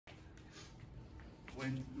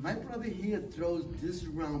when my brother here throws this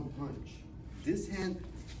round punch, this hand,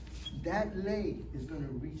 that leg is gonna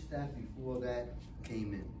reach that before that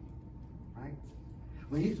came in, right?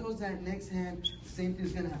 When he throws that next hand, same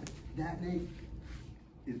thing's gonna happen. That leg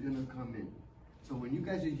is gonna come in. So when you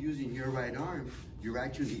guys are using your right arm, you're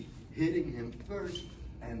actually hitting him first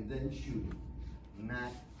and then shooting,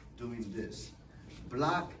 not doing this.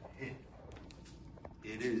 Block, hit.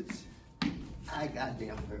 It is. I got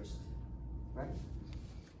there first, right?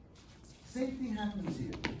 Same thing happens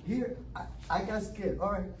here. Here, I got scared.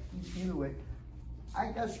 All right, either way. I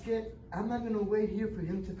got scared. I'm not gonna wait here for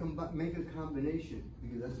him to make a combination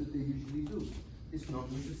because that's what they usually do. It's not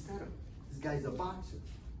with the setup. This guy's a boxer.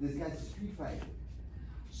 This guy's a street fighter.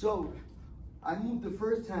 So I moved the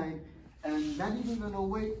first time and I'm not even gonna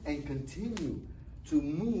wait and continue to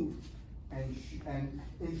move and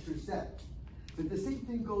intercept. But the same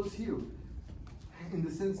thing goes here in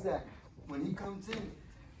the sense that when he comes in,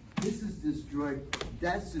 this is destroyed,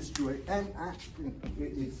 that's destroyed, and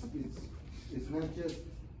it's not just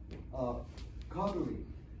covering,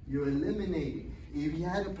 you're eliminating. If you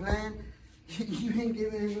had a plan, you ain't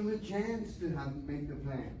giving him a chance to make the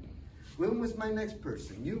plan. When was my next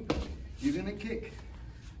person? You're gonna kick.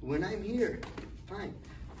 When I'm here, fine.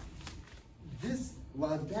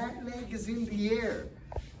 While that leg is in the air,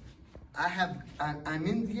 I'm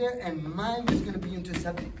in the air and mine is gonna be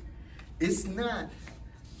intercepted. It's not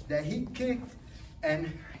that he kicked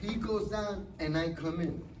and he goes down and I come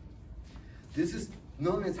in. This is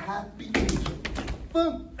known as half beat.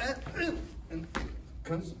 Boom! And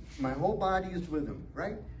comes, my whole body is with him,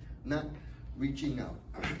 right? Not reaching out.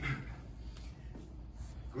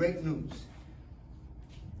 Great news.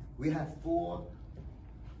 We have 4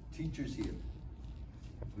 teachers here.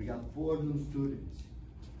 We got 4 new students.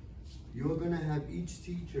 You're gonna have each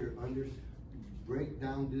teacher break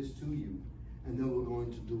down this to you, and then we're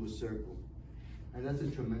going to do a circle. And that's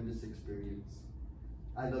a tremendous experience.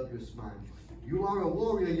 I love your smile. You are a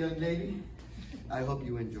warrior, young lady. I hope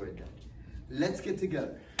you enjoyed that. Let's get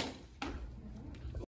together.